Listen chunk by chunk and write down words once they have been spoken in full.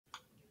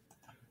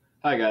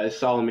Hi guys,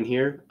 Solomon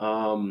here.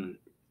 I'm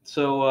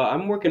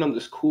working on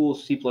this cool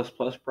C++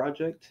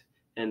 project,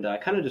 and I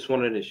kind of just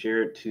wanted to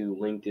share it to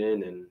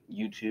LinkedIn and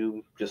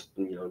YouTube, just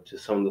to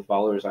some of the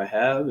followers I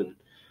have, and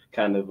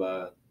kind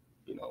of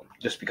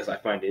just because I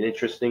find it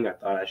interesting, I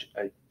thought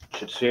I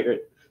should share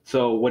it.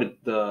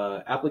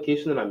 The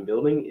application that I'm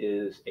building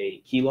is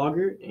a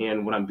keylogger,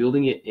 and what I'm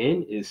building it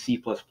in is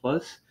C++,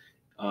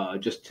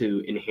 just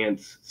to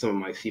enhance some of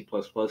my C++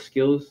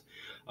 skills.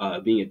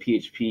 Being a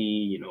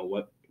PHP,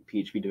 web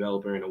PHP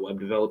developer and a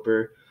web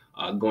developer,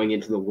 going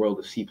into the world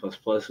of C++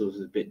 was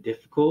a bit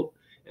difficult,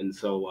 and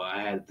so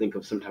I had to think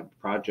of some type of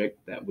project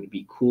that would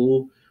be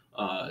cool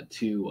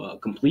to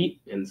complete,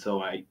 and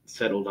so I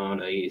settled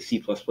on a C++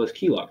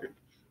 keylogger.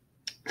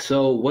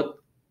 So what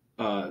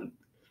uh,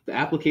 the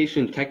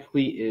application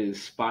technically is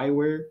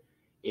spyware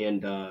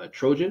and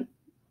Trojan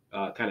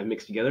kind of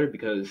mixed together,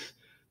 because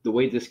the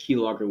way this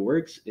keylogger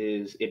works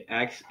is it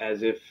acts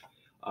as if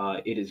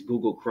it is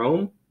Google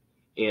Chrome,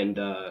 and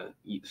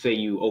say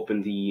you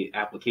open the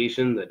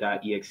application, the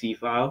 .exe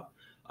file,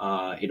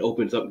 it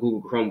opens up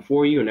Google Chrome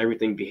for you, and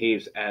everything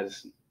behaves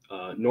as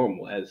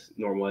normal as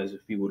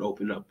if you would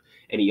open up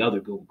any other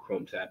Google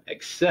Chrome tab,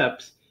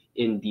 except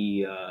in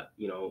the a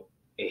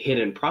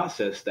hidden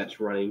process that's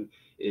running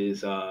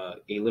is a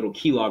little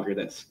keylogger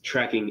that's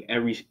tracking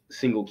every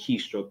single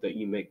keystroke that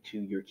you make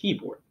to your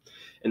keyboard.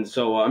 And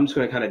so I'm just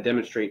going to kind of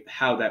demonstrate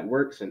how that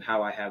works and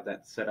how I have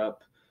that set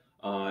up,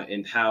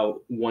 and how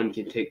one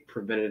can take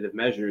preventative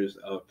measures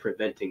of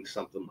preventing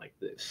something like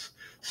this.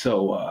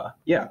 So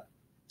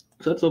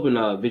let's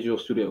open Visual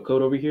Studio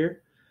Code over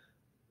here,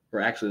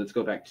 or actually let's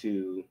go back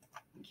to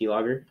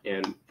Keylogger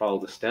and follow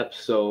the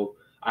steps. So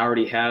I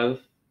already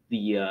have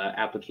the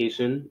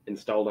application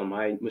installed on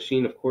my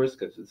machine, of course,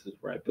 because this is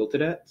where I built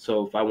it at.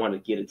 So if I want to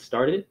get it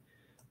started,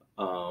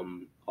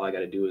 all I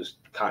got to do is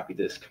copy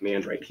this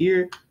command right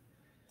here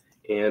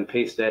and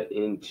paste that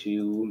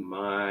into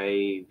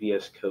my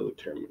VS Code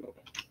terminal.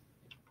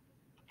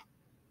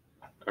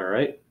 All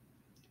right.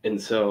 And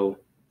so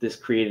this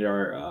created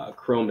our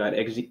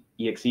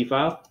chrome.exe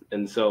file.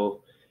 And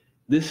so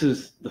this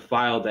is the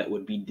file that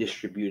would be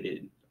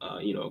distributed,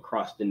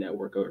 across the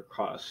network or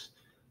across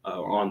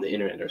or on the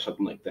internet or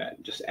something like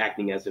that, just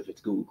acting as if it's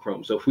Google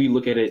Chrome. So if we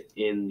look at it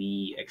in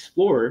the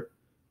Explorer,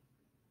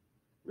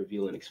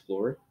 reveal in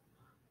Explorer,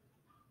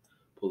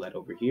 pull that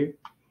over here,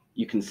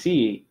 you can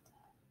see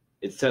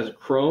it says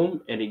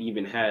Chrome, and it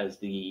even has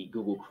the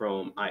Google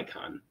Chrome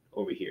icon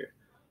over here.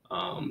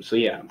 I'm just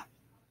going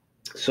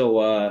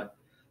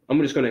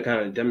to kind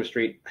of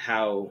demonstrate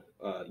how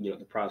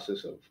the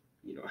process of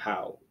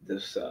how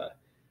this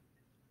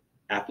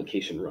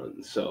application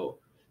runs. So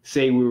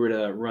say we were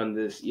to run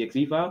this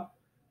exe file.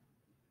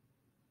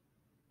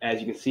 As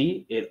you can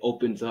see, it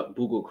opens up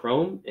Google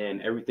Chrome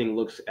and everything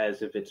looks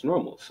as if it's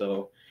normal.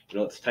 So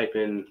let's type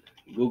in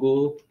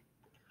Google,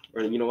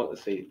 or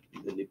let's say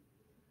the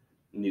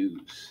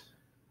news,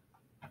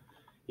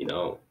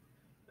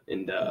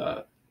 and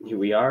here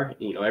we are.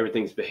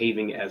 Everything's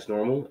behaving as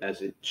normal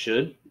as it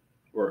should,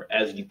 or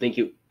as you think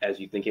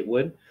it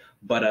would.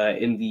 But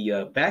in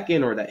the back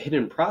end, or that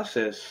hidden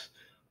process,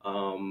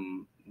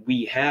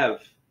 we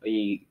have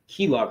a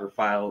keylogger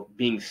file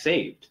being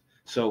saved.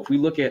 So if we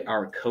look at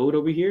our code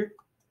over here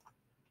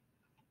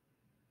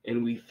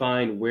and we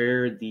find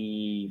where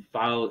the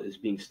file is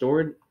being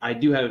stored, I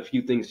do have a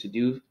few things to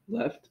do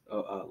left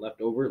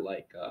over,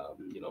 like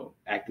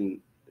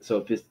acting.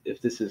 So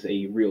if this is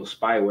a real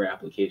spyware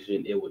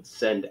application, it would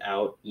send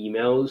out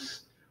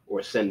emails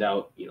or send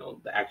out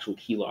the actual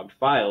keylogged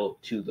file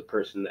to the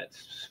person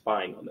that's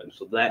spying on them.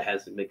 So that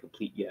hasn't been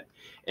complete yet.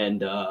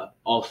 And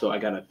also I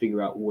got to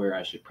figure out where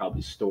I should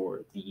probably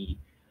store the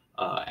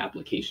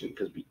application,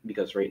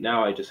 because right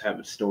now I just have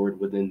it stored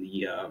within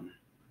the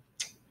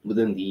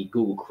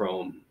Google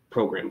Chrome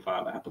program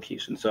file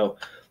application. So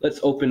let's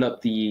try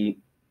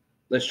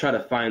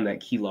to find that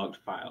keylogged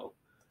file.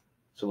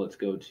 So let's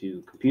go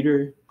to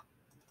computer,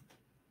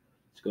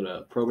 let's go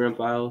to program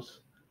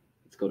files,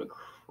 let's go to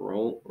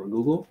Chrome or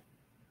Google,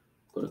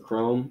 go to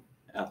Chrome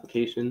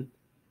application,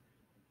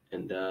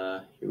 and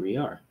here we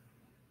are.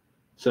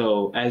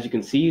 So as you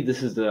can see,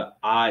 this is the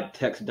odd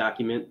text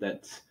document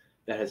that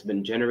has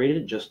been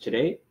generated just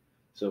today.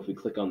 So if we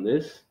click on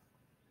this,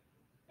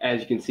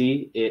 as you can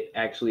see, it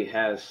actually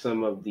has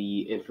some of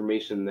the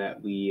information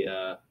that we,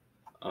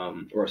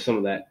 or some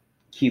of that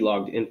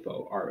keylogged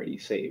info already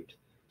saved.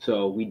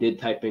 So we did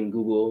type in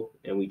Google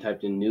and we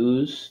typed in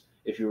news,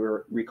 if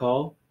you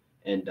recall,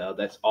 and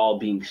that's all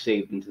being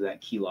saved into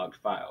that keylogged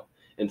file.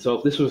 And so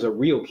if this was a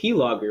real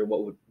keylogger,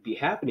 what would be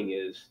happening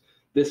is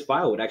this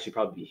file would actually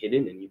probably be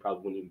hidden and you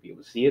probably wouldn't even be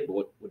able to see it. But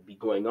what would be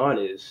going on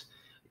is,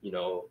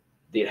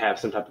 they'd have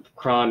some type of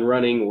cron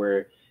running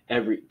where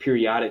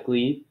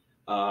periodically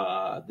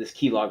this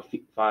keylog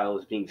file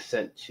is being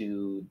sent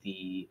to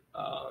the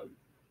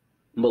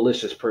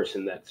malicious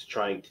person that's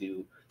trying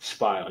to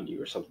spy on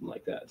you or something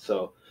like that.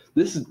 So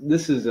this is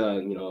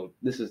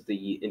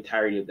the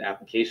entirety of the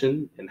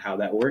application and how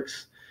that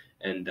works.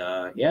 And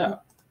yeah.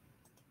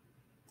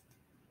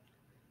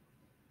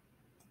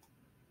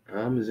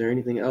 Is there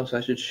anything else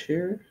I should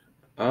share?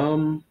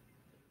 Um,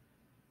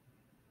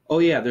 oh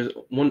yeah, there's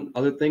one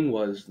other thing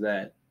was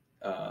that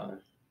uh,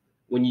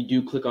 when you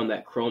do click on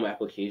that Chrome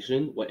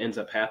application, what ends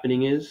up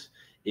happening is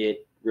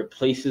it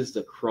replaces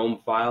the Chrome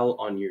file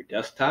on your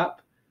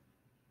desktop,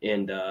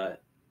 and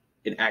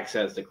it acts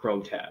as the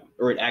Chrome tab,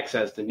 or it acts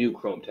as the new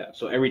Chrome tab.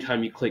 So every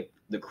time you click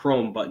the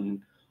Chrome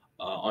button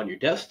on your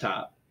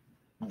desktop,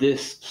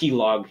 this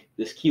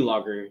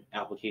keylogger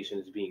application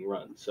is being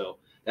run. So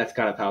that's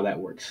kind of how that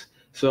works.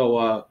 So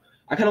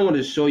I kind of wanted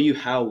to show you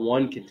how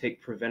one can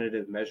take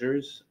preventative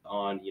measures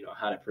on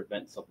how to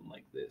prevent something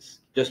like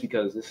this. Just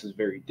because this is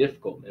very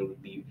difficult and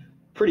would be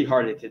pretty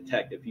hard to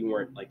detect if you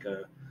weren't like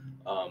a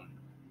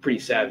pretty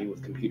savvy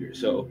with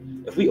computers. So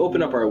if we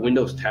open up our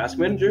Windows Task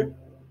Manager,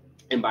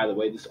 and by the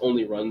way, this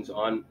only runs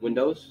on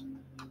Windows.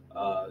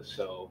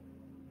 So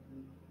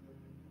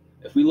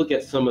if we look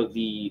at some of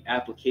the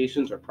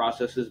applications or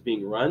processes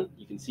being run,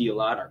 you can see a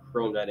lot are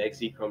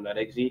chrome.exe,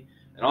 chrome.exe,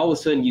 and all of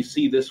a sudden you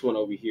see this one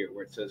over here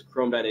where it says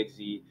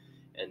chrome.exe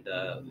and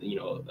a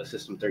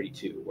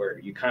system32, where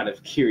you're kind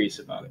of curious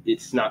about it.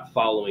 It's not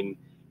following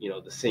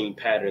the same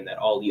pattern that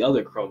all the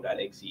other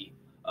chrome.exe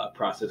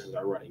processes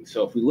are running.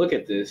 So if we look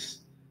at this,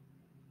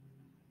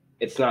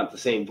 it's not the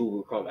same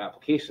Google Chrome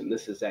application.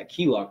 This is that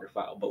keylogger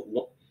file. But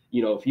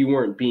if you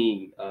weren't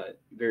being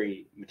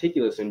very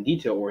meticulous and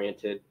detail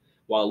oriented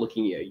while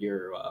looking at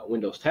your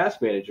Windows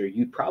Task Manager,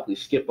 you'd probably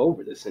skip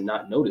over this and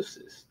not notice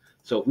this.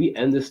 So if we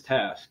end this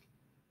task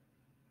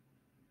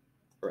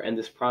or end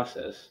this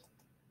process,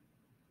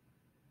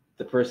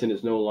 the person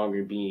is no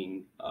longer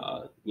being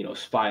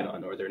spied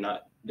on, or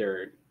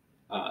their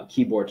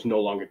keyboard's no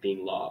longer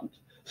being logged.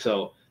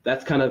 So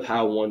that's kind of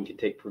how one can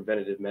take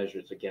preventative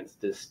measures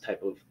against this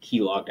type of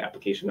keylogged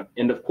application.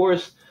 And of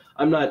course,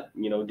 I'm not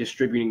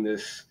distributing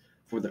this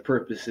for the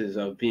purposes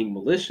of being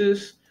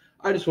malicious.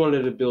 I just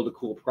wanted to build a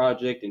cool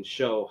project and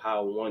show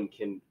how one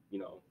can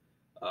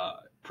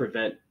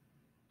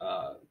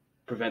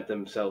prevent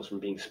themselves from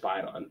being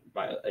spied on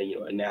by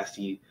a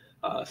nasty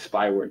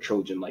spyware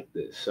Trojan like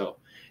this. So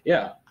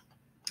yeah,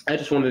 I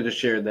just wanted to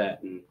share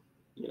that and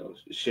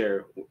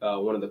share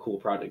one of the cool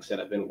projects that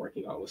I've been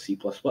working on with C++.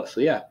 So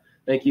yeah,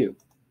 thank you.